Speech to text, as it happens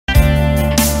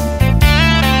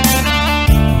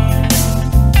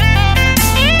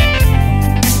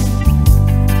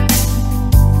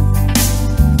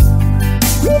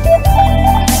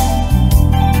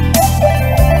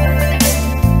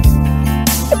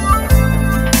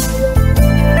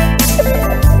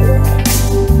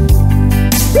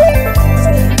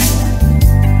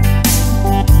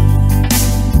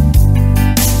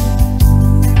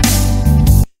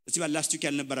ተነግሯል ላስት ዊክ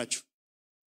ያልነበራችሁ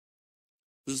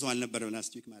ብዙ ሰው አልነበረም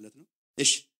ላስት ዊክ ማለት ነው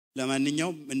እሺ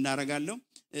ለማንኛውም እናረጋለው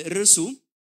ርዕሱ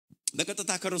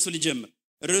በቀጥታ ከርዕሱ ልጀምር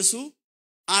ርዕሱ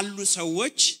አሉ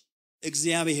ሰዎች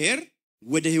እግዚአብሔር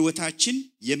ወደ ህይወታችን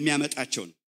የሚያመጣቸው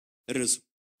ነው ርዕሱ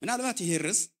ምናልባት ይሄ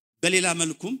ርዕስ በሌላ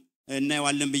መልኩም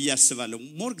እናየዋለን ብዬ አስባለሁ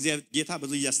ሞር ጌታ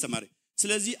ብዙ ያስተማረ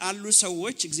ስለዚህ አሉ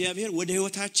ሰዎች እግዚአብሔር ወደ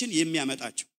ህይወታችን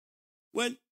የሚያመጣቸው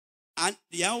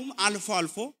ያውም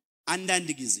አልፎ አንዳንድ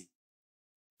ጊዜ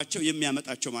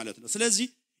የሚያመጣቸው ማለት ነው ስለዚህ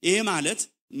ይሄ ማለት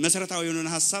መሰረታዊ የሆነ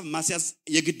ሐሳብ ማስያዝ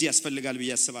የግድ ያስፈልጋል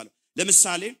ብዬ አስባለሁ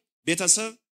ለምሳሌ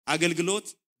ቤተሰብ አገልግሎት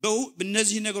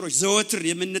በእነዚህ ነገሮች ዘወትር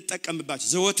የምንጠቀምባቸው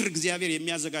ዘወትር እግዚአብሔር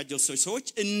የሚያዘጋጀው ሰዎች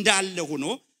እንዳለ ሆኖ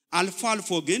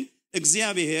አልፎ ግን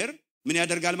እግዚአብሔር ምን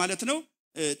ያደርጋል ማለት ነው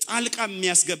ጣልቃ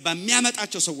የሚያስገባ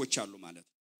የሚያመጣቸው ሰዎች አሉ ማለት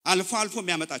አልፎ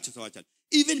የሚያመጣቸው ሰዎች አሉ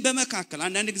ኢቭን በመካከል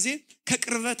አንዳንድ ጊዜ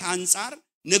ከቅርበት አንፃር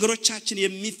ነገሮቻችን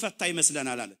የሚፈታ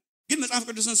ይመስለናል አለ ግን መጽሐፍ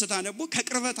ቅዱስን ስታነቡ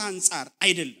ከቅርበት አንፃር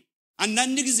አይደለም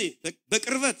አንዳንድ ጊዜ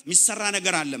በቅርበት የሚሰራ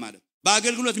ነገር አለ ማለት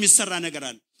በአገልግሎት የሚሰራ ነገር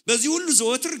አለ በዚህ ሁሉ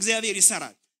ዘወትር እግዚአብሔር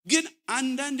ይሰራል ግን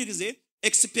አንዳንድ ጊዜ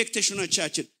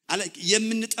ኤክስፔክቴሽኖቻችን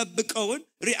የምንጠብቀውን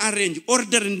ሪአሬንጅ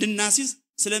ኦርደር እንድናሲዝ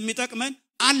ስለሚጠቅመን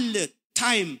አለ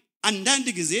ታይም አንዳንድ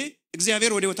ጊዜ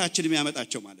እግዚአብሔር ወደ ህይወታችን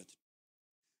የሚያመጣቸው ማለት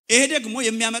ይሄ ደግሞ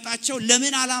የሚያመጣቸው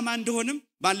ለምን ዓላማ እንደሆነም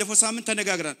ባለፈው ሳምንት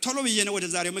ተነጋግረናል ቶሎ ብዬ ነው ወደ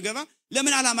ዛሬው መገባ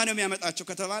ለምን ዓላማ ነው የሚያመጣቸው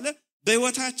ከተባለ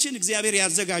በህይወታችን እግዚአብሔር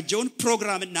ያዘጋጀውን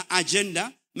ፕሮግራምና አጀንዳ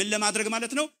ምን ለማድረግ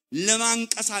ማለት ነው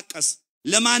ለማንቀሳቀስ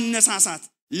ለማነሳሳት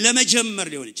ለመጀመር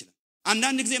ሊሆን ይችላል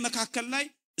አንዳንድ ጊዜ መካከል ላይ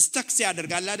ስታክስ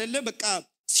ያደርጋል አይደለ በቃ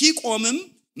ሲቆምም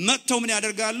መጥተው ምን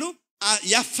ያደርጋሉ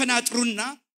ያፈናጥሩና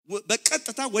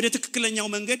በቀጥታ ወደ ትክክለኛው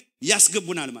መንገድ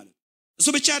ያስገቡናል ማለት እሱ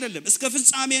ብቻ አይደለም እስከ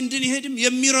ፍጻሜ እንድንሄድም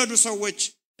የሚረዱ ሰዎች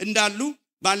እንዳሉ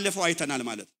ባለፈው አይተናል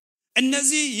ማለት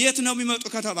እነዚህ የት ነው የሚመጡ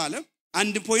ከተባለ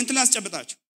አንድ ፖይንት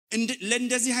ላስጨብጣችሁ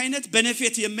ለእንደዚህ አይነት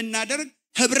በነፌት የምናደርግ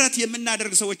ህብረት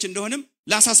የምናደርግ ሰዎች እንደሆነም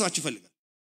ላሳሳችሁ ፈልጋለሁ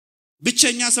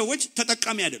ብቸኛ ሰዎች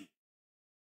ተጠቃሚ አይደሉም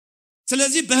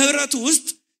ስለዚህ በህብረቱ ውስጥ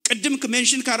ቅድም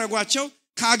ሜንሽን ካረጓቸው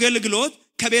ከአገልግሎት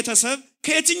ከቤተሰብ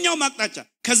ከየትኛው ማቅጣጫ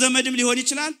ከዘመድም ሊሆን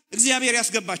ይችላል እግዚአብሔር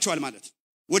ያስገባቸዋል ማለት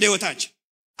ወደ ህይወታችን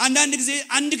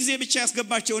አንድ ጊዜ ብቻ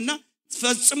ያስገባቸውና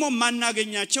ፈጽሞ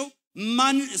ማናገኛቸው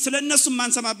ስለነሱ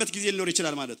ማንሰማበት ጊዜ ሊኖር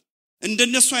ይችላል ማለት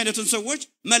እንደነሱ አይነቱን ሰዎች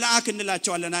መልአክ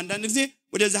እንላቸዋለን አንዳንድ ጊዜ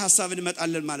ወደዛ ሐሳብ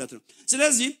እንመጣለን ማለት ነው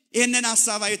ስለዚህ ይሄንን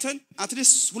ሐሳብ አይተን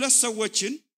አትሊስት ሁለት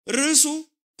ሰዎችን ርዕሱ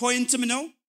ፖይንትም ነው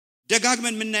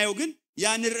ደጋግመን የምናየው ግን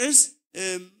ያን ርዕስ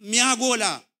ሚያጎላ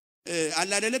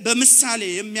አለ አይደለ በምሳሌ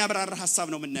የሚያብራራ ሐሳብ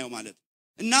ነው የምናየው ማለት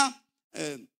እና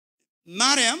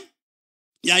ማርያም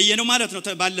ያየነው ማለት ነው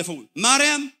ባለፈው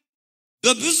ማርያም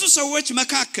በብዙ ሰዎች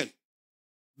መካከል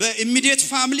በኢሚዲየት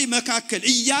ፋሚሊ መካከል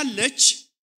እያለች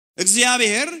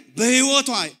እግዚአብሔር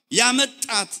በህይወቷ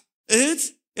ያመጣት እህት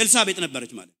ኤልሳቤጥ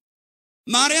ነበረች ማለት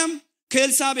ማርያም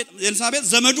ከኤልሳቤጥ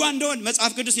ዘመዷ እንደሆነ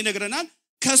መጽሐፍ ቅዱስ ይነግረናል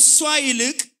ከሷ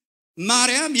ይልቅ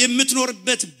ማርያም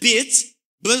የምትኖርበት ቤት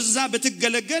በዛ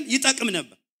በትገለገል ይጠቅም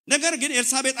ነበር ነገር ግን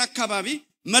ኤልሳቤጥ አካባቢ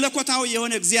መለኮታዊ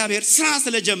የሆነ እግዚአብሔር ስራ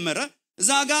ስለጀመረ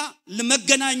ዛጋ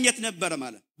ለመገናኘት ነበር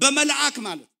ማለት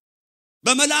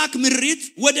በመልአክ ምሪት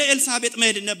ወደ ኤልሳቤጥ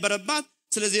መሄድ ነበረባት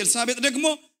ስለዚህ ኤልሳቤጥ ደግሞ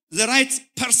the right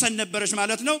person ነበረች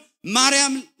ማለት ነው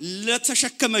ማርያም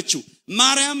ለተሸከመችው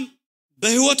ማርያም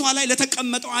በህይወቷ ላይ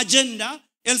ለተቀመጠው አጀንዳ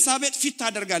ኤልሳቤጥ ፊት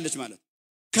ታደርጋለች ማለት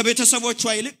ከቤተሰቦቿ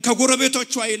ይልቅ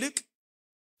ከጎረቤቶቿ ይልቅ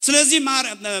ስለዚህ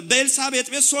በኤልሳቤጥ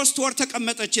ቤት 3 ወር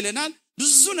ተቀመጠች ይለናል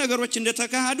ብዙ ነገሮች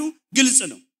እንደተካሄዱ ግልጽ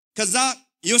ነው ከዛ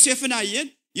ዮሴፍን አየን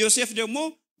ዮሴፍ ደግሞ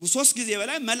 3 ጊዜ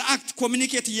በላይ መላእክት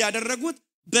ኮሙኒኬት ያደረጉት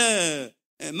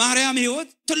በማርያም ህይወት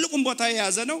ትልቁን ቦታ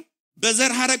የያዘ ነው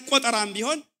በዘር ሐረግ ቆጠራም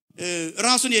ቢሆን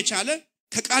ራሱን የቻለ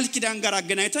ከቃል ኪዳን ጋር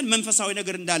አገናኝተን መንፈሳዊ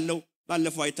ነገር እንዳለው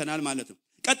ባለፈው አይተናል ማለት ነው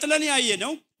ቀጥለን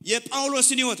ያየነው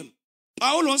የጳውሎስን ህይወት ነው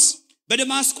ጳውሎስ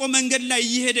በደማስቆ መንገድ ላይ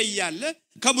ይሄደ ይያለ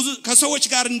ከሰዎች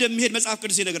ጋር እንደሚሄድ መጽሐፍ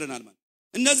ቅዱስ ይነግረናል ማለት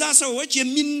እነዛ ሰዎች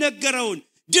የሚነገረውን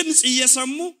ድምጽ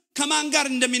እየሰሙ ከማን ጋር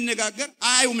እንደሚነጋገር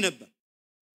አያዩም ነበር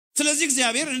ስለዚህ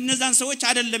እግዚአብሔር እነዛን ሰዎች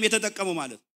አይደለም የተጠቀመው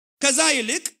ማለት ከዛ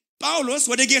ይልቅ ጳውሎስ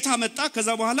ወደ ጌታ መጣ ከዛ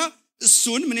በኋላ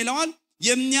እሱን ምን ይለዋል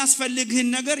የሚያስፈልግህን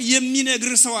ነገር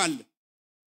የሚነግር ሰው አለ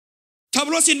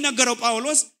ተብሎ ሲነገረው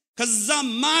ጳውሎስ ከዛ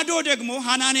ማዶ ደግሞ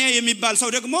ሐናንያ የሚባል ሰው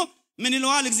ደግሞ ምን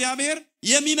ይለዋል እግዚአብሔር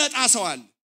የሚመጣ ሰው አለ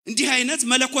እንዲህ አይነት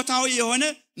መለኮታዊ የሆነ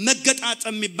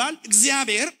መገጣጠም የሚባል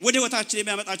እግዚአብሔር ወደ ህይወታችን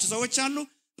የሚያመጣቸው ሰዎች አሉ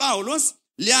ጳውሎስ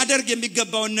ሊያደርግ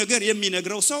የሚገባውን ነገር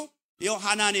የሚነግረው ሰው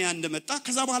ሐናንያ እንደመጣ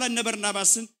ከዛ በኋላ እነ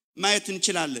በርናባስን ማየት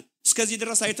እንችላለን እስከዚህ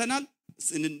ድረስ አይተናል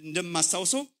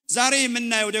እንደማስተዋውሰው ዛሬ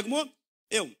የምናየው ደግሞ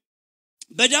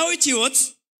በዳዊት ህይወት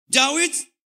ዳዊት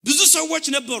ብዙ ሰዎች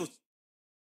ነበሩት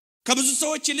ከብዙ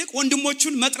ሰዎች ይልቅ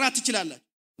ወንድሞቹን መጥራት ይችላል።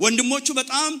 ወንድሞቹ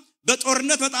በጣም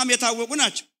በጦርነት በጣም የታወቁ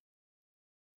ናቸው።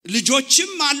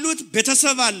 ልጆችም አሉት፣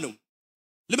 ቤተሰብ አለው።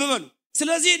 ልብ በሉ።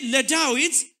 ስለዚህ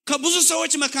ለዳዊት ከብዙ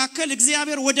ሰዎች መካከል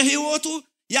እግዚአብሔር ወደ ህይወቱ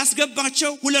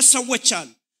ያስገባቸው ሁለት ሰዎች አሉ።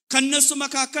 ከነሱ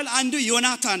መካከል አንዱ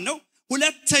ዮናታን ነው፣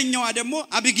 ሁለተኛዋ ደግሞ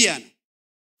አቢግያ ነው።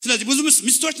 ስለዚህ ብዙ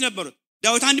ሚስቶች ነበሩት።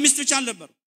 ዳዊት አንድ ሚስት ብቻ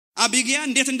አልነበረው። አቢግያ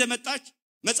እንዴት እንደመጣች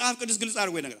መጽሐፍ ቅዱስ ግልጽ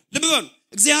አድርጎ ይነግራል። ልብ በሉ።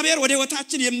 እግዚአብሔር ወደ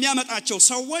ህይወታችን የሚያመጣቸው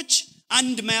ሰዎች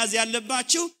አንድ መያዝ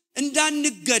ያለባቸው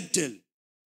እንዳንገደል፣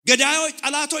 ገዳዮች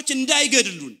ጠላቶች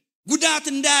እንዳይገድሉን፣ ጉዳት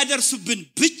እንዳያደርሱብን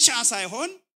ብቻ ሳይሆን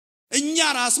እኛ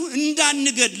ራሱ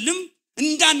እንዳንገድልም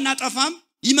እንዳናጠፋም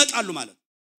ይመጣሉ ማለት።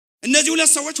 እነዚህ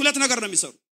ሁለት ሰዎች ሁለት ነገር ነው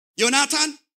የሚሰሩ። ዮናታን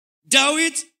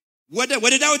ዳዊት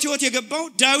ወደ ዳዊት ህይወት የገባው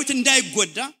ዳዊት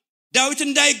እንዳይጎዳ፣ ዳዊት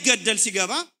እንዳይገደል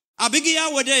ሲገባ፣ አቢግያ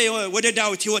ወደ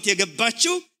ዳዊት ህይወት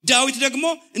የገባችው ዳዊት ደግሞ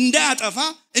እንዳያጠፋ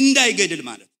እንዳይገድል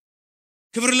ማለት።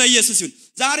 ክብር ለኢየሱስ ይሁን።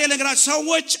 ዛሬ ለግራች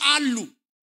ሰዎች አሉ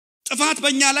ጥፋት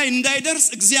በእኛ ላይ እንዳይደርስ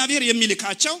እግዚአብሔር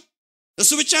የሚልካቸው።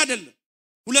 እሱ ብቻ አይደለም፣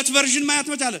 ሁለት ቨርዥን ማየት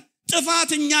መቻለ። ጥፋት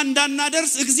እኛ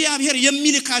እንዳናደርስ እግዚአብሔር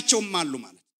የሚልካቸውም አሉ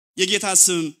ማለት። የጌታ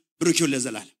ስም ብሩክ ይሁን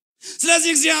ለዘላለም። ስለዚህ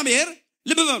እግዚአብሔር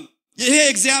ልብ በሉ፣ ይሄ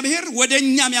እግዚአብሔር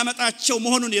ወደኛ የሚያመጣቸው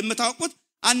መሆኑን የምታውቁት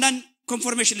አንዳንድ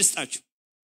ኮንፎርሜሽን ልስጣችሁ።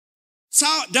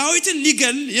 ዳዊትን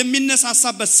ሊገል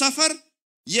የሚነሳሳበት ሰፈር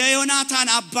የዮናታን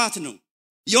አባት ነው።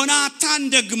 ዮናታን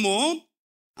ደግሞ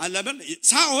አለበል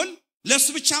ሳኦል ለሱ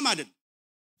ብቻም አይደል።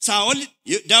 ሳኦል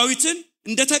ዳዊትን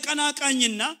እንደ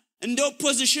ተቀናቃኝና እንደ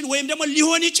ኦፖዚሽን ወይም ደግሞ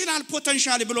ሊሆን ይችላል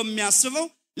ፖቴንሻሊ ብሎ የሚያስበው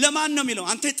ለማን ነው የሚለው?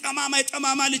 አንተ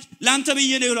ጠማማ ልጅ ላንተ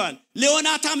ብዬ ነው ይለዋል።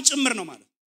 ለዮናታም ጭምር ነው ማለት።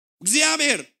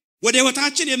 እግዚአብሔር ወደ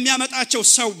ህይወታችን የሚያመጣቸው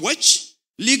ሰዎች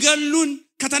ሊገሉን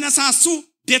ከተነሳሱ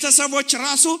ቤተሰቦች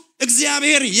ራሱ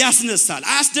እግዚአብሔር ያስነሳል።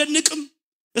 አያስደንቅም?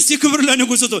 እስቲ ክብር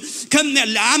ለንጉሥ ነው።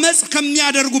 ለአመጽ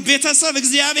ከሚያደርጉ ቤተሰብ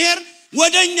እግዚአብሔር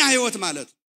ወደኛ ህይወት ማለት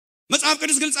መጽሐፍ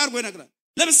ቅዱስ ግልጽ አድርጎ ይነግራል።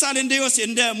 ለምሳሌ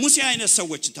እንደ ሙሴ አይነት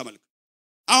ሰዎችን ተመልከቱ።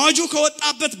 አዋጁ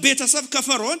ከወጣበት ቤተሰብ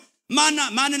ከፈርዖን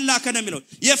ማንን ላከ ነው የሚለው?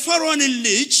 የፈርዖንን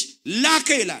ልጅ ላከ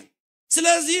ይላል።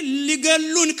 ስለዚህ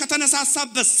ሊገሉን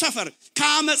ከተነሳሳበት ሰፈር፣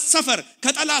 ከአመጽ ሰፈር፣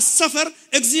 ከጠላት ሰፈር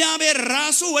እግዚአብሔር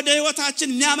ራሱ ወደ ህይወታችን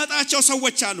የሚያመጣቸው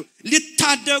ሰዎች አሉ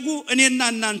ሊታደጉ እኔና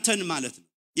እናንተን ማለት ነው።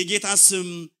 የጌታ ስም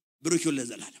ብሩክ ይሁን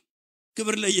ለዘላለም።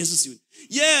 ክብር ለኢየሱስ ይሁን።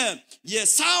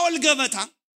 የሳኦል ገበታ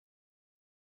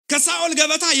ከሳኦል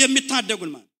ገበታ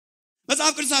የሚታደጉን ማለት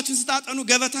መጽሐፍ ቅዱሳችን ስታጠኑ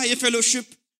ገበታ የፌሎሺፕ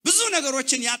ብዙ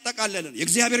ነገሮችን ያጠቃለለ ነው።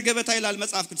 የእግዚአብሔር ገበታ ይላል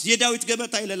መጽሐፍ ቅዱስ፣ የዳዊት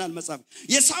ገበታ ይላል መጽሐፍ።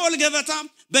 የሳኦል ገበታ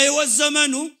በህይወት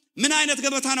ዘመኑ ምን አይነት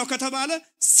ገበታ ነው ከተባለ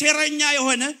ሴረኛ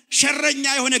የሆነ ሸረኛ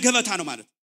የሆነ ገበታ ነው ማለት።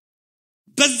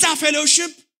 በዛ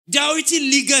ፌሎሺፕ ዳዊትን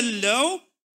ሊገለው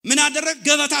ምን አደረገ?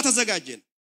 ገበታ ተዘጋጀ።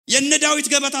 የነ ዳዊት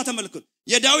ገበታ ተመልከቱ።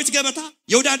 የዳዊት ገበታ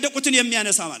የወዳደቁትን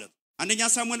የሚያነሳ ማለት። አንደኛ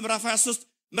ሳሙኤል ምዕራፍ 23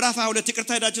 ምዕራፍ 22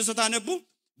 ይቅርታ ሄዳችሁ ስታነቡ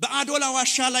በአዶላ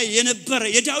ዋሻ ላይ የነበረ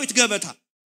የዳዊት ገበታ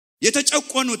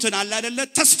የተጨቆኑትን አለ አይደለ?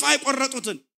 ተስፋ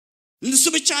የቆረጡትን እሱ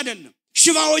ብቻ አይደለም፣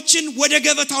 ሽባዎችን ወደ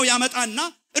ገበታው ያመጣና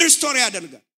ሪስቶር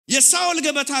ያደርጋል። የሳኦል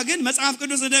ገበታ ግን መጽሐፍ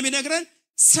ቅዱስ እንደሚነግረን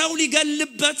ሰው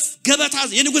ሊገልበት ገበታ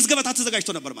የንጉስ ገበታ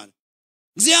ተዘጋጅቶ ነበር ማለት።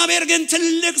 እግዚአብሔር ግን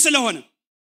ትልቅ ስለሆነ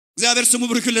እግዚአብሔር ስሙ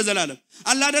ብሩክ ለዘላለም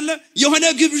አለ አይደለ? የሆነ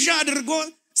ግብዣ አድርጎ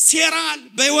ሴራል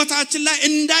በህይወታችን ላይ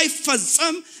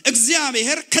እንዳይፈጸም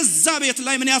እግዚአብሔር ከዛ ቤት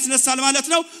ላይ ምን ያስነሳል ማለት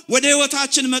ነው? ወደ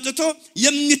ህይወታችን መጥቶ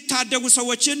የሚታደጉ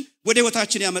ሰዎችን ወደ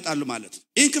ህይወታችን ያመጣሉ ማለት ነው።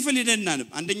 ይህን ክፍል ይደናንም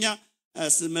አንደኛ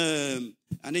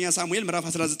ሳሙኤል ምዕራፍ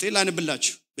 19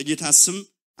 ላንብላችሁ በጌታ ስም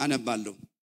አነባለሁ።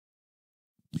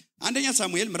 አንደኛ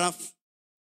ሳሙኤል ምዕራፍ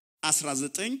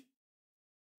 19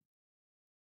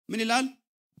 ምን ይላል?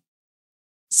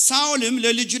 ሳኦልም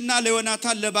ለልጁና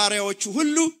ለዮናታን ለባሪያዎቹ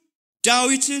ሁሉ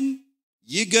ዳዊትን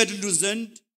ይገድሉ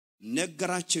ዘንድ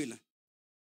ነገራቸው ይላል።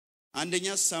 አንደኛ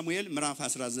ሳሙኤል ምዕራፍ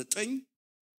 19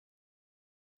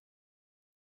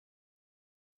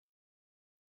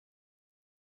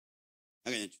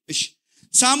 እሺ።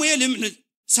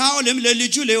 ሳኦልም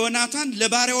ለልጁ ለዮናታን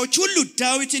ለባሪያዎቹ ሁሉ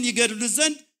ዳዊትን ይገድሉ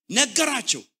ዘንድ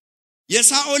ነገራቸው።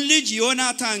 የሳኦል ልጅ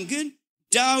ዮናታን ግን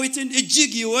ዳዊትን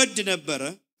እጅግ ይወድ ነበር።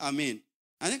 አሜን።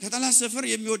 ከጠላት ሰፈር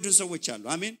የሚወዱን ሰዎች አሉ።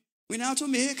 አሜን።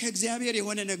 ምክንያቱም ይሄ ከእግዚአብሔር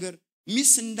የሆነ ነገር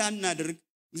ሚስ እንዳናደርግ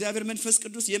እግዚአብሔር መንፈስ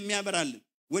ቅዱስ የሚያበራልን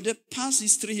ወደ ፓስ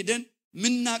ሂስትሪ ሄደን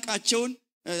ምናቃቸውን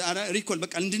ሪኮል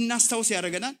በቃ እንድናስታውስ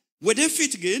ያደርገናል።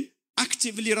 ወደፊት ግን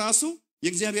አክቲቭሊ ራሱ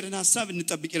የእግዚአብሔርን ሐሳብ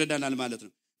እንጠብቅ ይረዳናል ማለት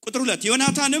ነው። ቁጥር 2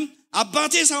 ዮናታንም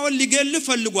አባቴ ሳኦል ሊገል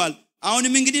ፈልጓል።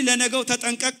 አሁንም እንግዲህ ለነገው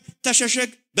ተጠንቀቅ፣ ተሸሸግ፣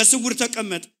 በስውር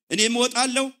ተቀመጥ። እኔም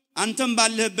እወጣለሁ፣ አንተም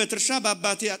ባለህበት እርሻ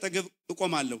በአባቴ አጠገብ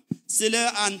እቆማለሁ። ስለ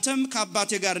አንተም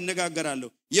ከአባቴ ጋር እነጋገራለሁ፣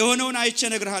 የሆነውን አይቼ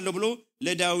እነግርሃለሁ ብሎ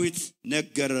ለዳዊት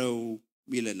ነገረው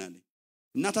ይለናል።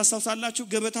 እና ታስታውሳላችሁ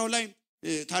ገበታው ላይ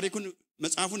ታሪኩን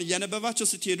መጽሐፉን እያነበባችሁ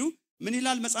ስትሄዱ ምን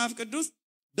ይላል መጽሐፍ ቅዱስ?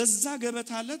 በዛ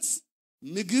ገበታ ዕለት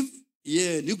ምግብ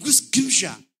የንጉስ ግብዣ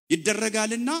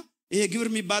ይደረጋልና ይሄ ግብር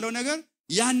የሚባለው ነገር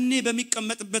ያኔ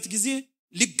በሚቀመጥበት ጊዜ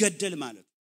ሊገደል ማለት።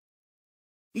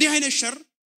 እንዲህ አይነት ሸር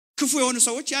ክፉ የሆኑ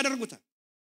ሰዎች ያደርጉታል።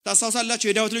 ታስታውሳላችሁ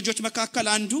የዳዊት ልጆች መካከል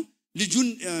አንዱ ልጁን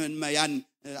ያን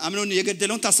አምኖን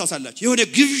የገደለውን ታስታውሳላችሁ። የሆነ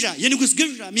ግብዣ የንጉስ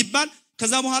ግብዣ የሚባል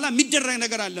ከዛ በኋላ የሚደረግ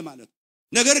ነገር አለ ማለት።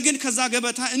 ነገር ግን ከዛ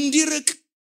ገበታ እንዲርቅ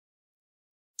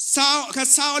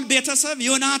ከሳኦል ቤተሰብ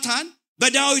ዮናታን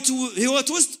በዳዊት ሕይወት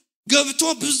ውስጥ ገብቶ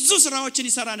ብዙ ስራዎችን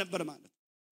ይሰራ ነበር ማለት።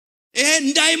 ይሄ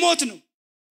እንዳይሞት ነው።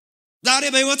 ዛሬ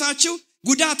በሕይወታችሁ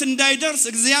ጉዳት እንዳይደርስ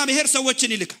እግዚአብሔር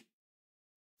ሰዎችን ይልካል።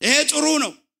 ይሄ ጥሩ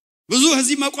ነው። ብዙ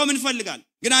እዚህ መቆም እንፈልጋለን።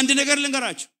 ግን አንድ ነገር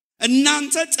ልንገራችሁ፣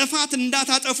 እናንተ ጥፋት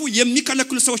እንዳታጠፉ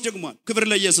የሚከለክሉ ሰዎች ደግሞ አሉ። ክብር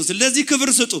ለኢየሱስ። ለዚህ ክብር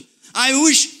ስጡ።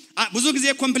 አይውሽ ብዙ ጊዜ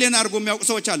ኮምፕሌን አድርጎ የሚያውቁ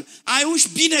ሰዎች አሉ። አይውሽ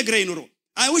ቢነግረኝ ኑሮ፣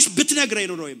 አይውሽ ብትነግረኝ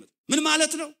ኑሮ የምት ምን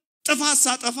ማለት ነው? ጥፋት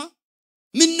ሳጠፋ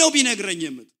ምን ነው ቢነግረኝ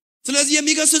የምት። ስለዚህ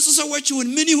የሚገስጹ ሰዎች ይሁን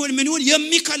ምን ይሁን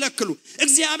የሚከለክሉ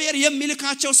እግዚአብሔር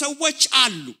የሚልካቸው ሰዎች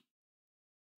አሉ።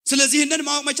 ስለዚህ እንደን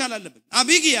ማወቅ መቻል አለብን።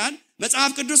 አቢግያን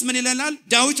መጽሐፍ ቅዱስ ምን ይለናል?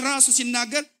 ዳዊት ራሱ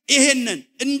ሲናገር ይሄንን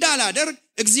እንዳላደርግ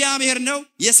እግዚአብሔር ነው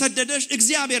የሰደደሽ፣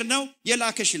 እግዚአብሔር ነው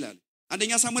የላከሽ ይላል።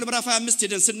 አንደኛ ሳሙኤል ምዕራፍ 25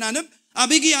 ሄደን ስናነብ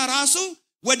አቢግያ ራሱ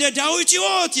ወደ ዳዊት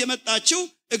ሕይወት የመጣችው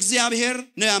እግዚአብሔር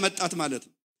ነው ያመጣት ማለት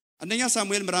ነው። አንደኛ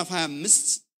ሳሙኤል ምዕራፍ 25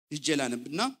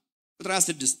 ይጀላንብና ቁጥር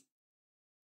 6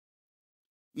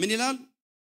 ምን ይላል?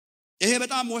 ይሄ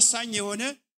በጣም ወሳኝ የሆነ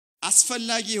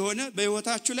አስፈላጊ የሆነ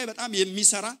በሕይወታችሁ ላይ በጣም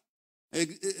የሚሰራ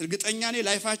እርግጠኛ ነኝ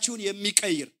ላይፋችሁን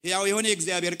የሚቀይር ያው የሆነ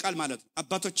የእግዚአብሔር ቃል ማለት ነው።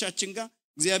 አባቶቻችን ጋር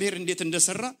እግዚአብሔር እንዴት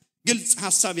እንደሰራ ግልጽ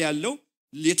ሐሳብ ያለው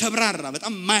የተብራራ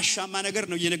በጣም ማሻማ ነገር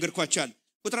ነው እየነገርኳችሁ ያለው።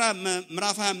 ቁጥር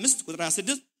ምዕራፍ 25 ቁጥር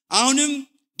 6 አሁንም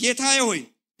ጌታዬ ሆይ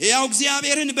ያው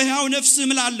እግዚአብሔርን በሕያው ነፍስ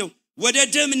እምላለሁ ወደ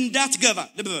ደም እንዳትገባ፣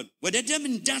 ልብ በሉ፣ ወደ ደም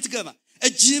እንዳትገባ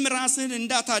እጅህም ራስህን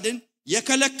እንዳታድን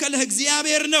የከለከለህ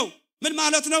እግዚአብሔር ነው። ምን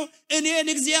ማለት ነው? እኔን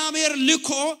እግዚአብሔር ልኮ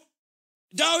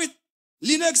ዳዊት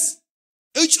ሊነግስ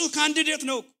እጩ ካንዲዴት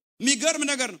ነው። የሚገርም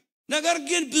ነገር ነው። ነገር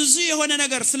ግን ብዙ የሆነ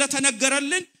ነገር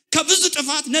ስለተነገረልን ከብዙ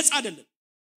ጥፋት ነፃ አይደለም።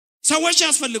 ሰዎች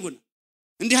ያስፈልጉን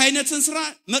እንዲህ አይነትን ስራ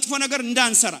መጥፎ ነገር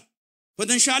እንዳንሰራ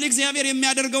ፖቴንሻሊ እግዚአብሔር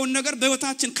የሚያደርገውን ነገር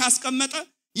በህይወታችን ካስቀመጠ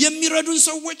የሚረዱን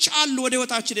ሰዎች አሉ ወደ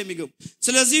ህይወታችን የሚገቡ።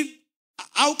 ስለዚህ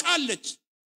አውቃለች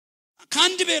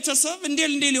ከአንድ ቤተሰብ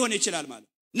እንዴት ሊሆን ይችላል ማለት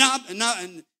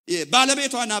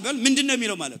ባለቤቷ ናበል ምንድነው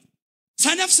የሚለው ማለት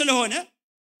ሰነፍ ስለሆነ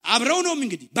አብረው ነው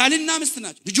እንግዲህ ባልና ሚስት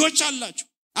ናቸው፣ ልጆች አላቸው፣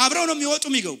 አብረው ነው የሚወጡ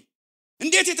የሚገቡ።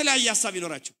 እንዴት የተለያየ ሐሳብ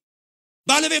ይኖራቸው?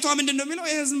 ባለቤቷ ምንድነው የሚለው?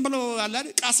 ይሄ ዝም ብሎ አለ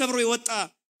አይደል ቃሰብሮ የወጣ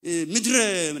ምድር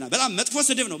በጣም መጥፎ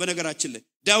ስድብ ነው በነገራችን ላይ።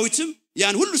 ዳዊትም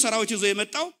ያን ሁሉ ሰራዊት ይዞ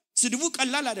የመጣው ስድቡ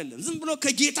ቀላል አይደለም። ዝም ብሎ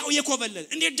ከጌታው የኮበለለ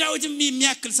እንዴት ዳዊትም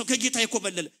የሚያክል ሰው ከጌታ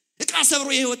የኮበለለ ቃሰብሮ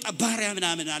የወጣ ባሪያ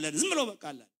ምናምን አለ ዝም ብሎ በቃ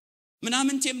አለ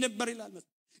ምናምን ቴም ነበር ይላል።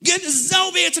 ግን እዛው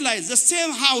ቤት ላይ the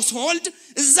same household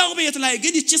እዛው ቤት ላይ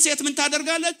ግን እቺ ሴት ምን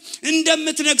ታደርጋለች?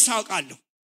 እንደምትነግስ አውቃለሁ።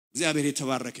 እግዚአብሔር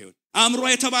የተባረከ ይሁን። አእምሮ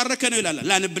የተባረከ ነው ይላል።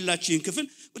 ላንብላችሁ ይህን ክፍል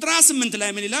ቁጥር 8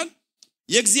 ላይ ምን ይላል?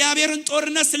 የእግዚአብሔርን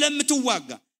ጦርነት ስለምትዋጋ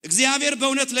እግዚአብሔር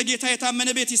በእውነት ለጌታ የታመነ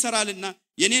ቤት ይሰራልና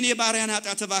የኔን የባሪያን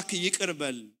ኃጢአት እባክህ ይቅር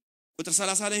በል። ቁጥር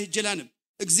 30 ላይ ሄጀላንም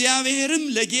እግዚአብሔርም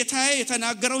ለጌታዬ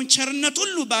የተናገረውን ቸርነት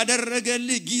ሁሉ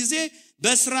ባደረገልህ ጊዜ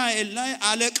በእስራኤል ላይ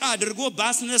አለቃ አድርጎ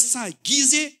ባስነሳ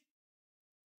ጊዜ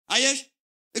አየሽ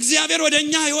እግዚአብሔር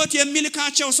ወደኛ ህይወት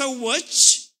የሚልካቸው ሰዎች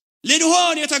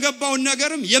ልንሆን የተገባውን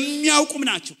ነገርም የሚያውቁም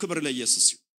ናቸው። ክብር ለኢየሱስ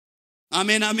ይሁን።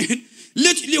 አሜን አሜን።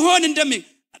 ሊሆን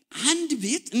አንድ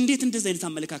ቤት እንዴት እንደዚህ አይነት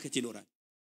አመለካከት ይኖራል?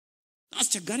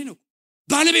 አስቸጋሪ ነው።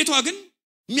 ባለቤቷ ግን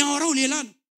የሚያወራው ሌላ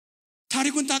ነው።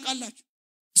 ታሪኩን ታውቃላችሁ።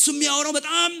 እሱ የሚያወራው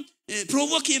በጣም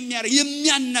ፕሮቮክ የሚያደርግ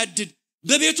የሚያናድድ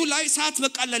በቤቱ ላይ ሰዓት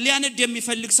በቃላ ሊያነድ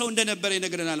የሚፈልግ ሰው እንደነበረ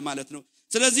ይነግረናል ማለት ነው።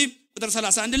 ስለዚህ ቁጥር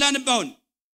 31 ላንባውን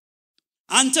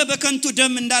አንተ በከንቱ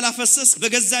ደም እንዳላፈሰስክ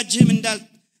በገዛ እጅህም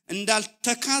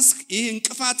እንዳልተካስክ ይህ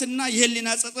እንቅፋትና የህሊና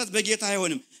ጸጸት በጌታ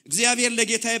አይሆንም። እግዚአብሔር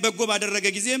ለጌታዬ በጎ ባደረገ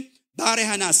ጊዜ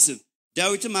ባሪያህን አስብ።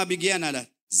 ዳዊትም አቢግያን አላት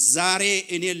ዛሬ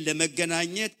እኔን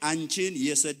ለመገናኘት አንቺን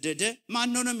የሰደደ ማን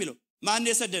ነው ነው የሚለው? ማን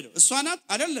የሰደደው? እሷ ናት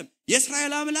አይደለም።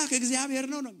 የእስራኤል አምላክ እግዚአብሔር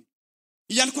ነው ነው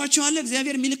እያልኳቸው አለ።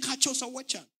 እግዚአብሔር የሚልካቸው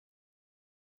ሰዎች አሉ።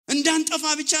 እንዳንጠፋ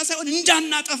ብቻ ሳይሆን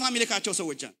እንዳናጠፋ የሚልካቸው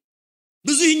ሰዎች አሉ።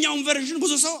 ብዙ ይኛውን ቨርዥን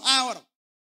ብዙ ሰው አያወራው።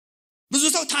 ብዙ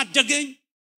ሰው ታደገኝ፣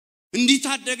 እንዲህ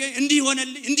ታደገኝ፣ እንዲህ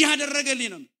ሆነልኝ፣ እንዲህ አደረገልኝ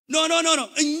ነው። ኖ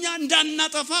እኛ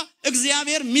እንዳናጠፋ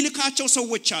እግዚአብሔር የሚልካቸው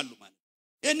ሰዎች አሉ ማለት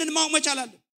ይሄንን ማወቅ መቻል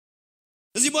አለ።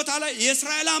 እዚህ ቦታ ላይ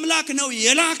የእስራኤል አምላክ ነው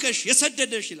የላከሽ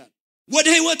የሰደደሽ ይላል። ወደ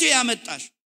ህይወቴ ያመጣሽ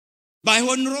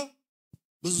ባይሆን ኑሮ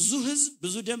ብዙ ህዝብ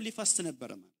ብዙ ደም ሊፈስ ነበር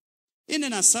ማለት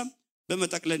ይሄንን ሐሳብ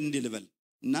በመጠቅለል እንዲልበል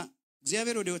እና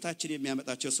እግዚአብሔር ወደ ህይወታችን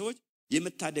የሚያመጣቸው ሰዎች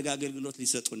የመታደግ አገልግሎት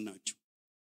ሊሰጡን ናቸው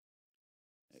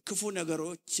ክፉ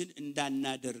ነገሮችን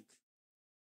እንዳናደርግ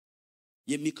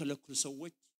የሚከለክሉ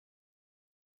ሰዎች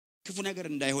ክፉ ነገር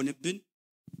እንዳይሆንብን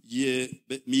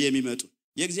የሚመጡ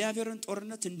የእግዚአብሔርን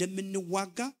ጦርነት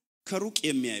እንደምንዋጋ ከሩቅ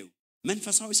የሚያዩ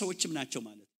መንፈሳዊ ሰዎችም ናቸው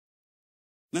ማለት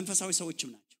መንፈሳዊ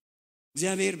ሰዎችም ናቸው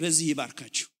እግዚአብሔር በዚህ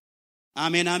ይባርካችሁ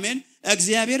አሜን አሜን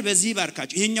እግዚአብሔር በዚህ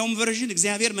ይባርካችሁ ይሄኛውም ቨርዥን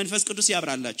እግዚአብሔር መንፈስ ቅዱስ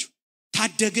ያብራላችሁ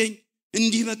ታደገኝ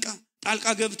እንዲህ በቃ ጣልቃ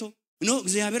ገብቶ ነው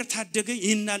እግዚአብሔር ታደገኝ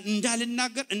ይሄናል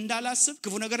እንዳልናገር እንዳላስብ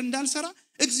ክፉ ነገር እንዳልሰራ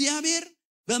እግዚአብሔር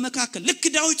በመካከል ልክ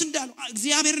ዳዊት እንዳለው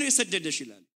እግዚአብሔር ነው የሰደደሽ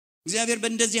ይላል እግዚአብሔር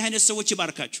በእንደዚህ አይነት ሰዎች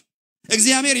ይባርካችሁ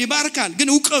እግዚአብሔር ይባርካል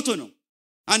ግን ዕውቀቱ ነው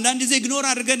አንዳንድ ጊዜ ኢግኖር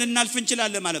አድርገን እናልፍ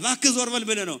እንችላለን ማለት ማክዝ ወርበል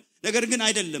ብለ ነው ነገር ግን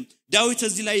አይደለም ዳዊት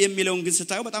እዚህ ላይ የሚለውን ግን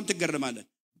ስታዩ በጣም ትገረማለህ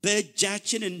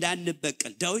በእጃችን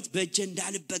እንዳንበቀል ዳዊት በእጅ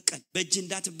እንዳልበቀል በእጅ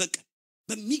እንዳትበቀል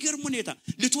በሚገርም ሁኔታ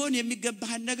ልትሆን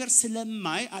የሚገባህን ነገር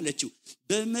ስለማይ አለችው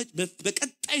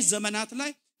በቀጣይ ዘመናት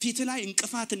ላይ ፊት ላይ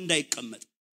እንቅፋት እንዳይቀመጥ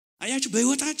አያችሁ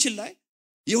በህይወታችን ላይ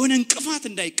የሆነ እንቅፋት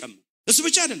እንዳይቀመጥ እሱ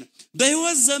ብቻ አይደለም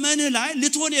በህይወት ዘመንህ ላይ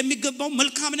ልትሆን የሚገባው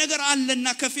መልካም ነገር አለና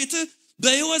ከፊት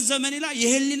በህይወት ዘመን ላይ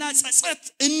የህሊና ጸጸት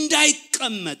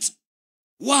እንዳይቀመጥ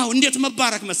ዋው እንዴት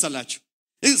መባረክ መሰላችሁ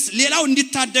ሌላው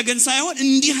እንዲታደገን ሳይሆን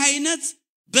እንዲህ አይነት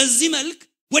በዚህ መልክ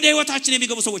ወደ ህይወታችን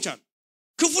የሚገቡ ሰዎች አሉ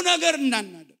ክፉ ነገር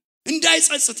እንዳናደርግ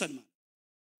እንዳይጸጽተን ማለት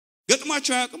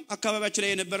ገጥማቸው ያቅም አካባቢያችን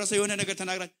ላይ የነበረ ሰው የሆነ ነገር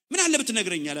ተናግራችሁ ምን አለ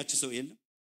ብትነግረኝ ያላችሁ ሰው የለም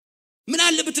ምን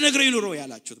አለ ብትነግረኝ ኑሮ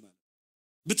ያላችሁት ማለት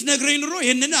ብትነግረኝ ኑሮ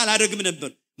ይሄንን አላደርግም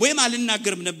ነበር ወይም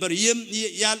አልናገርም ነበር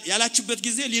ያላችሁበት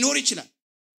ጊዜ ሊኖር ይችላል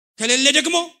ከሌለ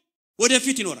ደግሞ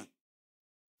ወደፊት ይኖራል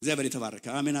እግዚአብሔር የተባረከ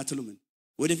አሜን አትሉም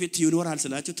ወደፊት ይኖራል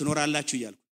ስላችሁ ትኖራላችሁ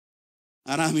ይያል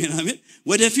አሜን አሜን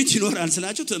ወደፊት ይኖራል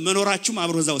ስላችሁ መኖራችሁ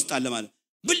አብሮዛ ውስጥ አለ ማለት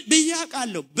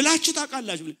ብያቃለሁ ብላችሁ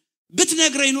ታቃላችሁ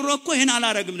ብትነግረኝ ኑሮ እኮ ይሄን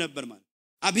አላረግም ነበር ማለት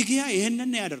አቢግያ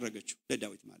ይሄንን ያደረገችው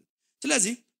ለዳዊት ማለት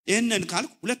ስለዚህ ይሄንን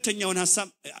ካልኩ ሁለተኛው ሐሳብ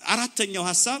አራተኛው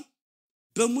ሐሳብ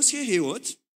በሙሴ ህይወት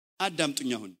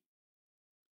አዳምጡኝ አሁን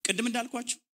ቅድም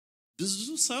እንዳልኳችሁ ብዙ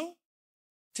ሰው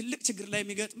ትልቅ ችግር ላይ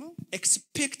የሚገጥመው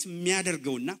ኤክስፔክት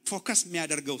የሚያደርገውና ፎከስ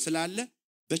የሚያደርገው ስላለ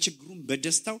በችግሩም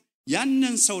በደስታው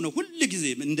ያንን ሰው ነው ሁሉ ጊዜ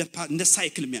እንደ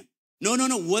ሳይክል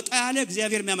ኖ ወጣ ያለ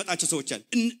እግዚአብሔር የሚያመጣቸው ሰዎች አሉ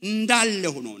እንዳለ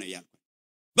ሆኖ ነው ያልኩት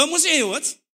በሙሴ ህይወት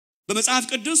በመጽሐፍ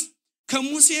ቅዱስ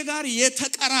ከሙሴ ጋር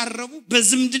የተቀራረቡ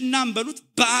በዝምድናም በሉት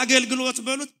በአገልግሎት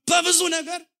በሉት በብዙ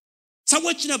ነገር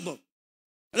ሰዎች ነበሩ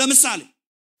ለምሳሌ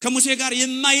ከሙሴ ጋር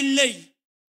የማይለይ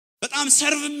በጣም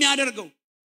ሰርቭ የሚያደርገው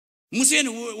ሙሴን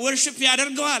ወርሺፕ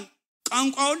ያደርገዋል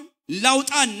ቋንቋውን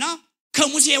ላውጣና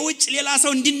ከሙሴ ውጭ ሌላ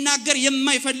ሰው እንዲናገር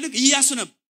የማይፈልግ ኢያሱ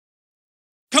ነበር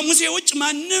ከሙሴ ውጭ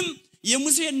ማንንም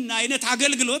የሙሴን አይነት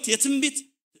አገልግሎት የትንቢት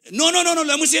ኖ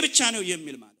ለሙሴ ብቻ ነው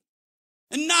የሚል ማለት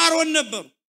እና አሮን ነበሩ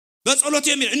በጸሎት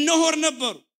የሚል እነ ሆር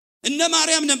ነበሩ እነ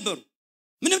ማርያም ነበሩ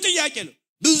ምንም ጥያቄ ነው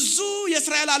ብዙ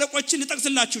የእስራኤል አለቆችን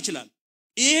ሊጠቅስላችሁ ይችላል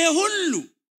ይሄ ሁሉ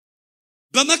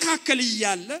በመካከል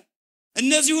ይያለ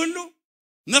እነዚህ ሁሉ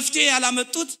መፍትሄ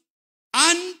ያላመጡት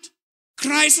አንድ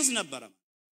ክራይሲስ ነበር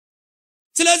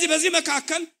ስለዚህ በዚህ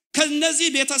መካከል ከነዚህ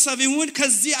ቤተሰብ ይሁን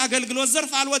ከዚህ አገልግሎት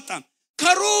ዘርፍ አልወጣም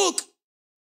ከሩቅ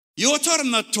ዮቶር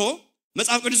መጥቶ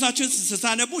መጽሐፍ ቅዱሳችን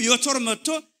ስታነቡ ዮቶር መጥቶ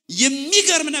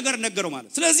የሚገርም ነገር ነገረው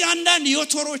ማለት ስለዚህ አንዳንድ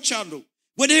ዮቶሮች አሉ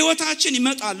ወደ ህይወታችን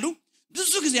ይመጣሉ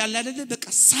ብዙ ጊዜ ያለ አይደለ በቃ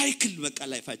ሳይክል በቃ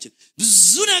ላይፋችን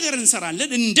ብዙ ነገር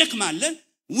እንሰራለን እንደክማለን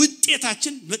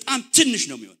ውጤታችን በጣም ትንሽ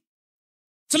ነው የሚሆነው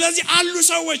ስለዚህ አሉ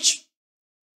ሰዎች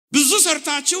ብዙ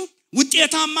ሰርታችሁ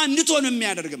ውጤታማ እንድትሆኑ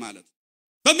የሚያደርግ ማለት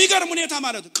በሚገርም ሁኔታ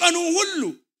ማለት ቀኑ ሁሉ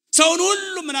ሰውን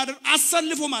ሁሉ ምን አደረግ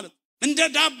አሰልፎ ማለት እንደ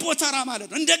ዳቦ ተራ ማለት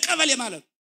እንደ ቀበሌ ማለት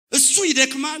እሱ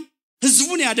ይደክማል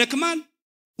ህዝቡን ያደክማል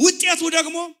ውጤቱ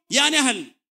ደግሞ ያን ያህል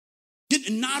ግን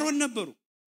እነ አሮን ነበሩ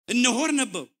እነ ሆር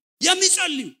ነበሩ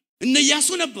የሚጸልዩ እነ ኢያሱ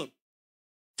ነበሩ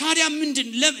ታዲያ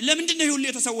ለምንድን ነው ሁሉ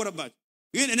የተሰወረባቸው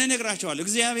ግን እኔ ነግራቸዋለሁ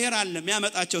እግዚአብሔር አለ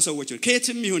የሚያመጣቸው ሰዎች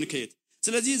ከየትም ይሁን ከየት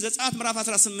ስለዚህ ዘጸአት ምዕራፍ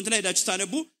 18 ላይ ዳችሁ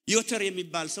ታነቡ ዮተር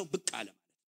የሚባል ሰው ብቅ አለ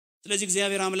ስለዚህ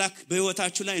እግዚአብሔር አምላክ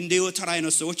በህይወታችሁ ላይ እንደ ዮተር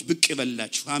አይነት ሰዎች ብቅ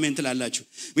ይበላችሁ አሜን ትላላችሁ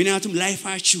ምክንያቱም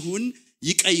ላይፋችሁን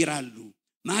ይቀይራሉ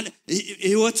ማለት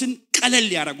ህይወትን ቀለል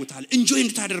ያደርጉታል እንጆይ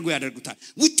እንድታደርጉ ያደርጉታል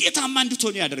ውጤታማ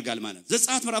እንድትሆኑ ያደርጋል ማለት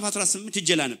ዘጸአት ምዕራፍ 18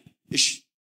 ይጀላል እሺ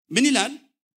ምን ይላል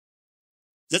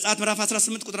ዘጸአት ምዕራፍ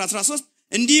 18 ቁጥር 13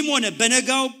 እንዲህም ሆነ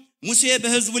በነጋው ሙሴ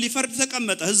በህዝቡ ሊፈርድ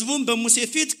ተቀመጠ ህዝቡም በሙሴ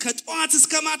ፊት ከጧት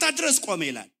እስከ ማታ ድረስ ቆመ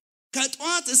ይላል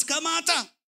ከጧት እስከ ማታ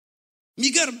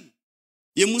የሚገርም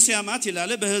የሙሴ አማት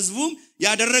ይላል በህዝቡም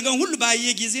ያደረገው ሁሉ ባየ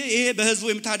ጊዜ ይሄ በህዝቡ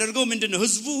የምታደርገው ምንድነው?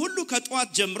 ህዝቡ ሁሉ ከጧት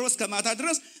ጀምሮ እስከ ማታ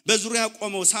ድረስ በዙሪያ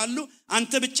ቆመው ሳሉ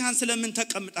አንተ ብቻህን ስለምን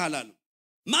ተቀምጣል አሉ።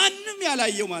 ማንም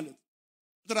ያላየው ማለት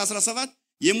ቁጥር 17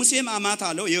 የሙሴም አማት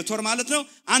አለው የቶር ማለት ነው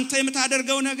አንተ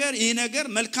የምታደርገው ነገር ይሄ ነገር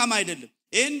መልካም አይደለም።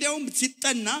 ይሄ እንደውም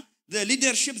ሲጠና the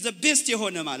leadership the best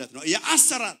የሆነ ማለት ነው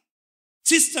የአሰራር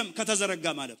ሲስተም ከተዘረጋ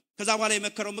ማለት ነው። ከዛ በኋላ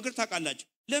የመከረው ምክር ታውቃላችሁ።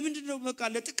 ለምንድነው በቃ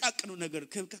ለጥቃቅኑ ነገር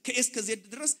ከኤስ ከዜድ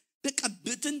ድረስ በቃ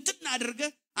ብትንትን አድርገ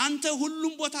አንተ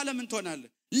ሁሉም ቦታ ለምን ትሆናለህ?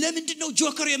 ለምንድነው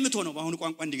ጆከር የምትሆነው? በአሁኑ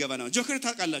ቋንቋ እንዲገባ ነው። ጆከር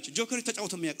ታውቃላችሁ? ጆከር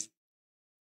ተጫውቶ የሚያቅስ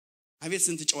አቤት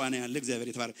ስንት ጨዋና ያለ እግዚአብሔር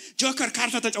የተባረከ ጆከር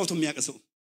ካርታ ተጫውቶ የሚያቅሰው።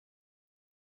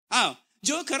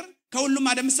 ጆከር ከሁሉም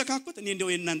አደምሰካኩት እኔ እንደው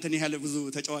እናንተን ያህል ብዙ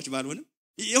ተጫዋች ባልሆንም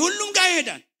የሁሉም ጋር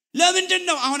ይሄዳል።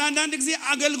 ለምንድነው? አሁን አንዳንድ ጊዜ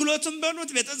አገልግሎትም በሉት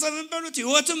ቤተሰብም በሉት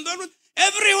ህይወትም በሉት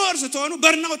ኤቭሪዌር ስትሆኑ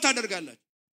በርናውት ታደርጋላችሁ።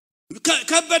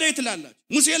 ከበደ ይትላላችሁ።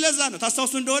 ሙሴ ለዛ ነው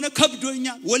ታስታውሱ እንደሆነ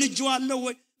ከብዶኛል ወልጄዋለሁ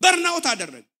ወይ በርናውት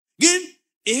አደረገ። ግን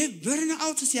ይሄ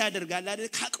በርናውት ሲያደርጋል አይደል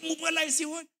ከአቅሙ በላይ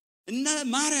ሲሆን እነ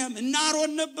ማርያም እና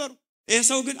አሮን ነበሩ። ይሄ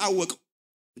ሰው ግን አወቀው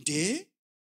እንዴ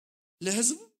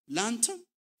ለህዝቡ ላንተ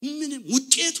ምንም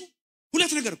ውጤቱ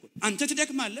ሁለት ነገር እኮ አንተ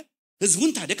ትደክማለህ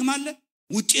ህዝቡን ታደክማለህ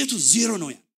ውጤቱ ዜሮ ነው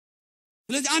ያ።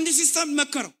 ስለዚህ አንድ ሲስተም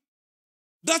መከረው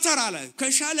በተራ ላይ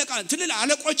ከሻለቃ ትልል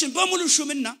አለቆችን በሙሉ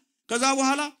ሹምና ከዛ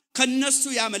በኋላ ከነሱ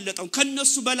ያመለጠው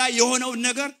ከነሱ በላይ የሆነው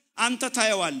ነገር አንተ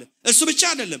ታየዋለህ። እሱ ብቻ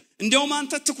አይደለም እንደውም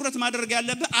አንተ ትኩረት ማድረግ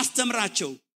ያለበት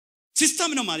አስተምራቸው።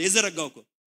 ሲስተም ነው ማለት የዘረጋው እኮ።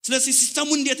 ስለዚህ ሲስተሙ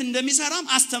እንዴት እንደሚሰራም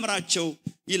አስተምራቸው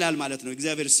ይላል ማለት ነው።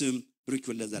 እግዚአብሔር ስም ብሩክ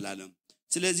ይሁን ለዘላለም።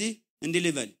 ስለዚህ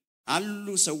እንዲልበል አሉ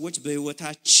ሰዎች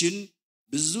በህይወታችን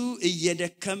ብዙ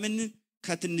እየደከምን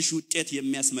ከትንሽ ውጤት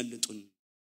የሚያስመልጡን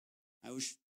አይውሽ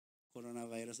ኮሮና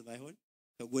ቫይረስ ባይሆን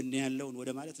ከጎን ያለውን ወደ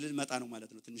ማለት ልመጣ ነው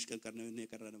ማለት ነው። ትንሽ ቀንቀር ነው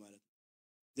የቀረነ ማለት ነው።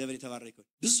 እግዚአብሔር የተባረከ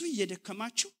ብዙ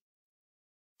እየደከማችሁ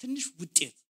ትንሽ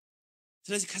ውጤት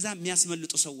ስለዚህ ከዛ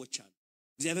የሚያስመልጡ ሰዎች አሉ።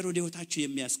 እግዚአብሔር ወደ ህይወታችሁ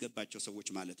የሚያስገባቸው ሰዎች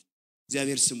ማለት ነው።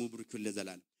 እግዚአብሔር ስሙ ብሩክ ይሁን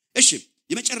ለዘላለም። እሺ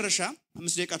የመጨረሻ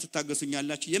 5 ደቂቃ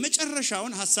ተታገሱኛላችሁ።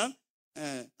 የመጨረሻውን ሐሳብ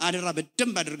አደራ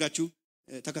በደንብ አድርጋችሁ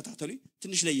ተከታተሉ።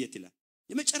 ትንሽ ለየት ይላል።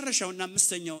 የመጨረሻውና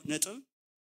አምስተኛው ነጥብ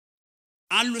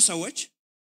አሉ ሰዎች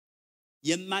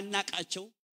የማናቃቸው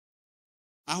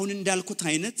አሁን እንዳልኩት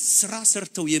አይነት ስራ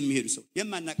ሰርተው የሚሄዱ ሰው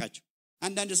የማናቃቸው።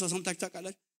 አንዳንድ ሰው ሰምታችሁ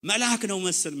ታውቃላችሁ? መልአክ ነው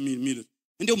መሰል የሚሉት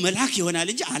እንደው መልአክ ይሆናል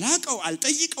እንጂ አላቀው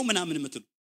አልጠይቀው ምናምን የምትሉ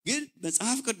ግን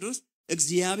መጽሐፍ ቅዱስ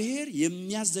እግዚአብሔር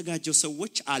የሚያዘጋጀው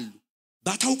ሰዎች አሉ።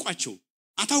 ባታውቋቸው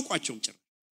አታውቋቸውም ጭራሽ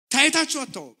ታይታችሁ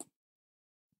አታውቁ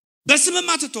በስምም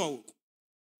አትተዋወቁ።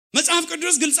 መጽሐፍ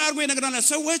ቅዱስ ግልጽ አድርጎ ይነግረናል።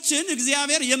 ሰዎችን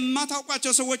እግዚአብሔር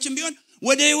የማታውቋቸው ሰዎችን ቢሆን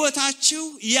ወደ ህይወታችሁ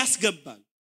ያስገባል።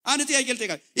 አንድ ጥያቄ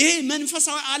ልጠይቃችሁ። ይሄ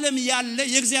መንፈሳዊ ዓለም ያለ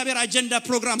የእግዚአብሔር አጀንዳ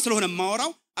ፕሮግራም ስለሆነ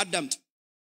ማወራው አዳምጡ።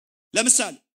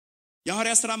 ለምሳሌ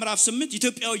የሐዋርያት ሥራ ምዕራፍ 8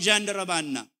 ኢትዮጵያዊ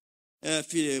ጃንደረባና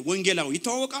ወንጌላው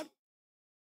ይተዋወቃሉ?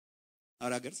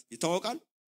 አራገርስ ይተዋወቃሉ?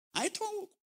 አይተዋወቁ።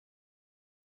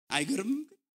 አይገርም?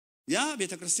 ያ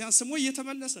ቤተክርስቲያን ስሙ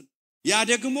እየተመለሰ ነው። ያ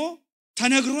ደግሞ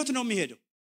ተነግሮት ነው የሚሄደው።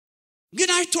 ግን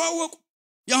አይተዋወቁ።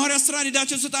 የሐዋርያት ሥራ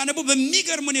ሄዳችሁ ስታነቡ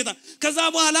በሚገርም ሁኔታ ከዛ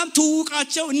በኋላም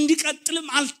ትውቃቸው እንዲቀጥልም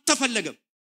አልተፈለገም።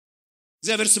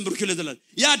 እግዚአብሔር ስም ብሩክ ይሁን ለዘላለም።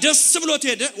 ያ ደስ ብሎት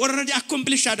ሄደ። ኦልሬዲ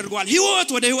አኮምፕሊሽ አድርጓል። ህይወት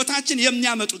ወደ ህይወታችን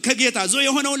የሚያመጡ ከጌታ ዞ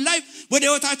የሆነውን ላይ ወደ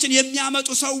ህይወታችን የሚያመጡ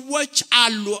ሰዎች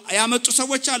አሉ። ያመጡ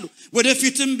ሰዎች አሉ።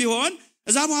 ወደፊትም ቢሆን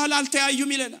እዛ በኋላ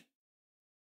አልተያዩም ይለናል።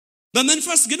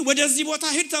 በመንፈስ ግን ወደዚህ ቦታ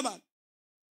ሄድ ተባለ።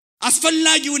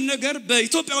 አስፈላጊውን ነገር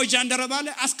በኢትዮጵያዊ ጃንደረባ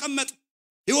ላይ አስቀመጠ።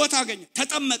 ህይወት አገኘ፣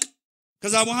 ተጠመቀ።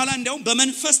 ከዛ በኋላ እንደውም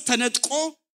በመንፈስ ተነጥቆ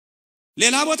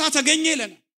ሌላ ቦታ ተገኘ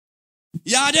ይለናል።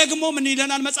 ያ ደግሞ ምን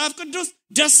ይለናል መጽሐፍ ቅዱስ?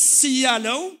 ደስ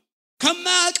ያለው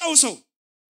ከማያውቀው ሰው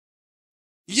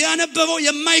ያነበበው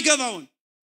የማይገባውን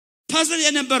ፐዝል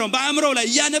የነበረውን በአእምሮው ላይ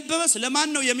ያነበበ ስለማን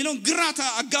ነው የሚለውን ግራ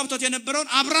አጋብቶት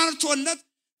የነበረውን አብራርቶለት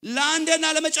ለአንደና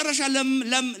ለመጨረሻ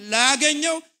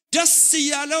ላያገኘው ደስ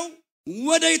ያለው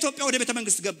ወደ ኢትዮጵያ ወደ ቤተ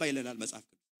መንግስት ገባ ይለናል መጽሐፍ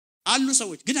ቅዱስ። አሉ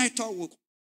ሰዎች ግን አይተዋወቁ።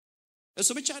 እሱ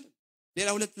ብቻ አይደለም።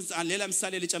 ሌላ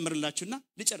ምሳሌ ልጨምርላችሁና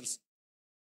ልጨርስ።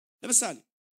 ለምሳሌ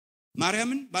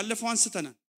ማርያምን ባለፈው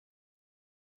አንስተናል።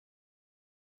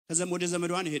 ከዛም ወደ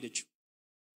ዘመዷን ሄደችው።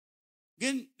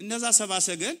 ግን እነዛ ሰባ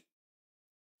ሰገል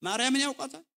ማርያምን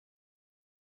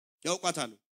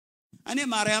ያውቋታል። እኔ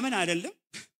ማርያምን አይደለም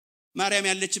ማርያም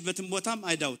ያለችበትን ቦታም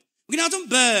አይዳውት። ምክንያቱም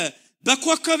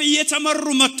በኮከብ እየተመሩ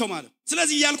መጥቶ ማለት።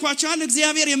 ስለዚህ ያልኳቸው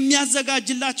እግዚአብሔር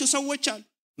የሚያዘጋጅላቸው ሰዎች አሉ።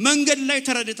 መንገድ ላይ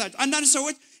ተረድታቸው አንዳንድ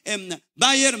ሰዎች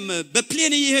ባየር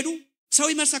በፕሌን እየሄዱ ሰው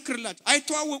ይመሰክርላቸው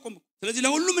አይተዋወቁም። ስለዚህ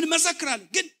ለሁሉም እንመሰክራለን።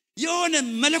 ግን የሆነ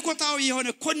መለኮታዊ የሆነ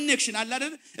ኮኔክሽን አለ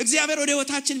አይደል? እግዚአብሔር ወደ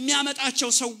ህይወታችን የሚያመጣቸው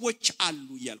ሰዎች አሉ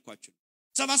እያልኳችሁ።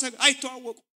 ሰባሰገል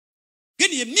አይተዋወቁ።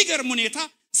 ግን የሚገርም ሁኔታ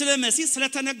ስለ መሲህ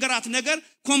ስለተነገራት ነገር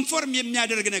ኮንፎርም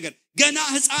የሚያደርግ ነገር ገና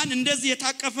ሕፃን እንደዚህ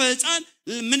የታቀፈ ሕፃን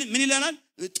ምን ይላል?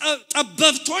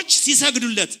 ጠበብቶች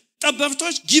ሲሰግዱለት፣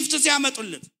 ጠበብቶች ጊፍት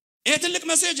ሲያመጡለት። ይሄ ትልቅ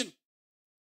ሜሴጅ ነው።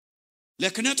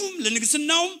 ለክህነቱም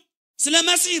ለንግስናውም ስለ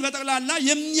መሲህ በጠቅላላ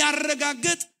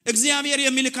የሚያረጋግጥ እግዚአብሔር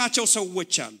የሚልካቸው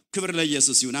ሰዎች አሉ። ክብር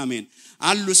ለኢየሱስ ይሁን። አሜን።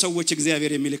 አሉ ሰዎች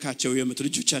እግዚአብሔር የሚልካቸው የምትሉ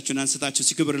ልጆቻችሁን አንስታችሁ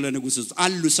ሲክብር ለንጉስ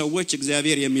አሉ ሰዎች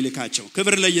እግዚአብሔር የሚልካቸው።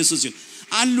 ክብር ለኢየሱስ ይሁን።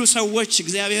 አሉ ሰዎች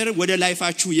እግዚአብሔር ወደ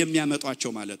ላይፋችሁ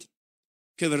የሚያመጧቸው ማለት ነው።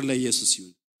 ክብር ለኢየሱስ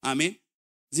ይሁን። አሜን።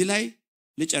 እዚህ ላይ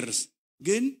ልጨርስ፣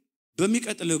 ግን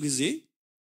በሚቀጥለው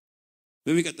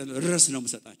ርዕስ ነው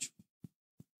የምሰጣችሁ።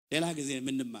 ሌላ ጊዜ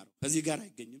የምንማረው ከዚህ ጋር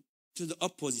አይገኝም። to the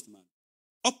opposite ማለት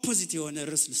ኦፖዚት የሆነ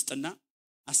ርዕስ ልስጥና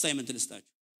አሳይመንት ልስጣችሁ።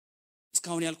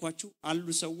 እስካሁን ያልኳችሁ አሉ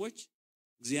ሰዎች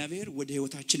እግዚአብሔር ወደ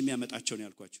ህይወታችን የሚያመጣቸው ነው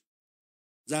ያልኳችሁ።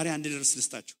 ዛሬ አንድ ርዕስ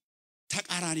ልስጣችሁ፣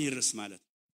 ተቃራኒ ርዕስ ማለት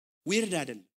ዊርድ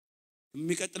አይደለም።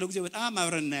 የሚቀጥለው ጊዜ በጣም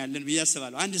አብረና ያለን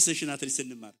በያስባለሁ አንድ ሴሽን አትሪስ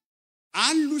እንማር።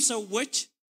 አሉ ሰዎች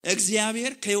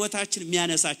እግዚአብሔር ከህይወታችን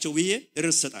የሚያነሳቸው ብዬ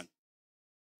ርዕስ ሰጣለሁ።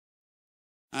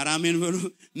 አራሜን በሉ።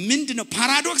 ምንድነው?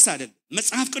 ፓራዶክስ አይደለም፣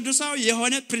 መጽሐፍ ቅዱሳዊ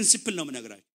የሆነ ፕሪንሲፕል ነው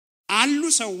የምነግራችሁ። አሉ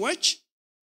ሰዎች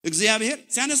እግዚአብሔር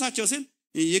ሲያነሳቸው ሲል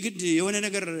የግድ የሆነ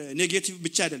ነገር ኔጌቲቭ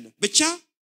ብቻ አይደለም፣ ብቻ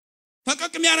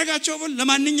ፈቀቅ የሚያረጋቸው ብለ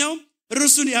ለማንኛውም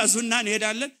ርዕሱን ያዙና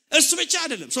እንሄዳለን። እሱ ብቻ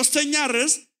አይደለም። ሶስተኛ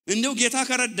ርዕስ እንደው ጌታ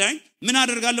ከረዳኝ ምን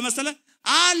አደርጋለሁ መሰለ?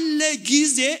 አለ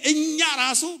ጊዜ እኛ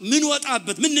ራሱ ምን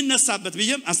ወጣበት ምን እንነሳበት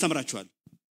ብዬም አስተምራችኋለሁ።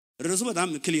 ርዕሱ በጣም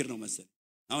ክሊር ነው መሰለ።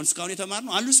 አሁን እስካሁን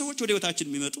የተማርነው አሉ ሰዎች ወደ ህይወታችን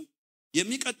የሚመጡ፣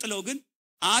 የሚቀጥለው ግን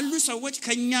አሉ ሰዎች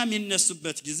ከኛ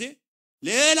የሚነሱበት ጊዜ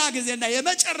ሌላ ጊዜና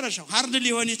የመጨረሻው ሃርድ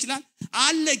ሊሆን ይችላል።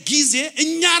 አለ ጊዜ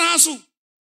እኛ ራሱ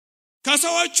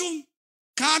ከሰዎቹም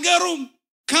ከሀገሩም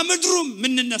ከምድሩም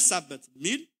ምን እንነሳበት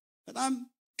ሚል በጣም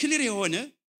ክሊር የሆነ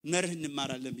መርህ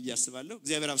እንማራለን ብዬ አስባለሁ።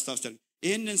 እግዚአብሔር አብስታውስተን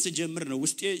ይሄንን ስጀምር ነው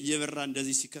ውስጤ የበራ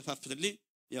እንደዚህ ሲከፋፍትልኝ።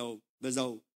 ያው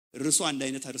በዛው ርዕሱ አንድ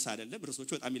አይነት ርዕስ አይደለም፣ ርዕሶቹ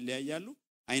በጣም ይለያያሉ፣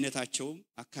 አይነታቸውም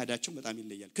አካዳቸው በጣም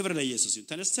ይለያል። ክብር ለኢየሱስ ይሁን።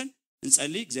 ተነስተን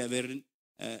እንጸልይ።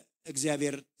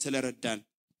 እግዚአብሔር ስለረዳን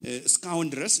እስካሁን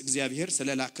ድረስ እግዚአብሔር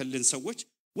ስለላከልን ሰዎች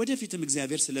ወደፊትም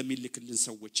እግዚአብሔር ስለሚልክልን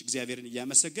ሰዎች እግዚአብሔርን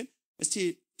እያመሰገን እስቲ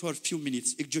for few minutes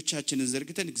እጆቻችንን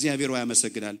ዘርግተን እግዚአብሔር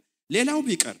ያመሰግናል። ሌላው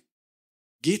ቢቀር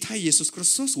ጌታ ኢየሱስ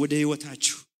ክርስቶስ ወደ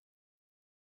ህይወታችሁ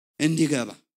እንዲገባ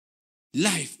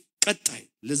ላይፍ ቀጣይ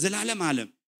ለዘላለም ዓለም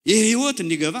የህይወት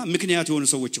እንዲገባ ምክንያት የሆኑ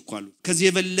ሰዎች እኮ አሉ። ከዚህ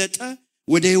የበለጠ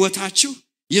ወደ ህይወታችሁ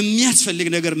የሚያስፈልግ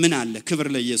ነገር ምን አለ? ክብር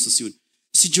ለኢየሱስ ይሁን።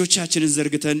 እጆቻችንን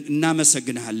ዘርግተን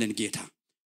እናመሰግናለን ጌታ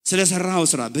ስለሰራው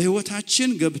ስራ፣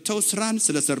 በህይወታችን ገብተው ስራን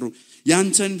ስለሰሩ፣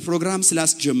 ያንተን ፕሮግራም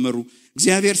ስላስጀመሩ፣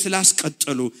 እግዚአብሔር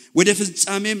ስላስቀጠሉ፣ ወደ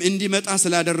ፍጻሜም እንዲመጣ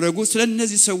ስላደረጉ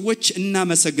ስለነዚህ ሰዎች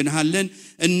እናመሰግናለን፣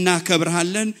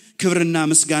 እናከብርሃለን። ክብርና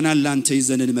ምስጋና ላንተ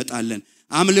ይዘን እንመጣለን።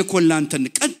 አምልኮ ላንተን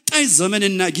ቀጣይ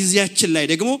ዘመንና ጊዜያችን ላይ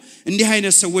ደግሞ እንዲህ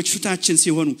አይነት ሰዎች ፊታችን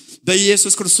ሲሆኑ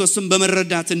በኢየሱስ ክርስቶስም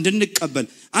በመረዳት እንድንቀበል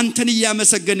አንተን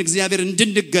ያመሰገን እግዚአብሔር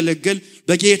እንድንገለገል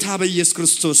በጌታ በኢየሱስ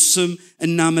ክርስቶስ ስም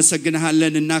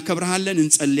እናመሰግናለን፣ እናከብርሃለን፣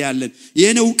 እንጸልያለን።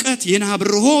 ይህን ዕውቀት ይህን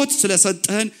አብርሆት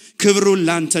ስለሰጠህን ክብሩን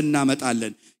ላንተ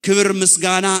እናመጣለን። ክብር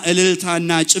ምስጋና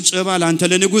እልልታና ጭብጨባ ላንተ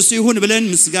ለንጉስ ይሁን ብለን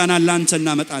ምስጋና ላንተ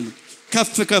እናመጣለን።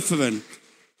 ከፍ ከፍ በል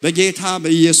በጌታ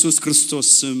በኢየሱስ ክርስቶስ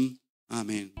ስም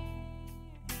አሜን።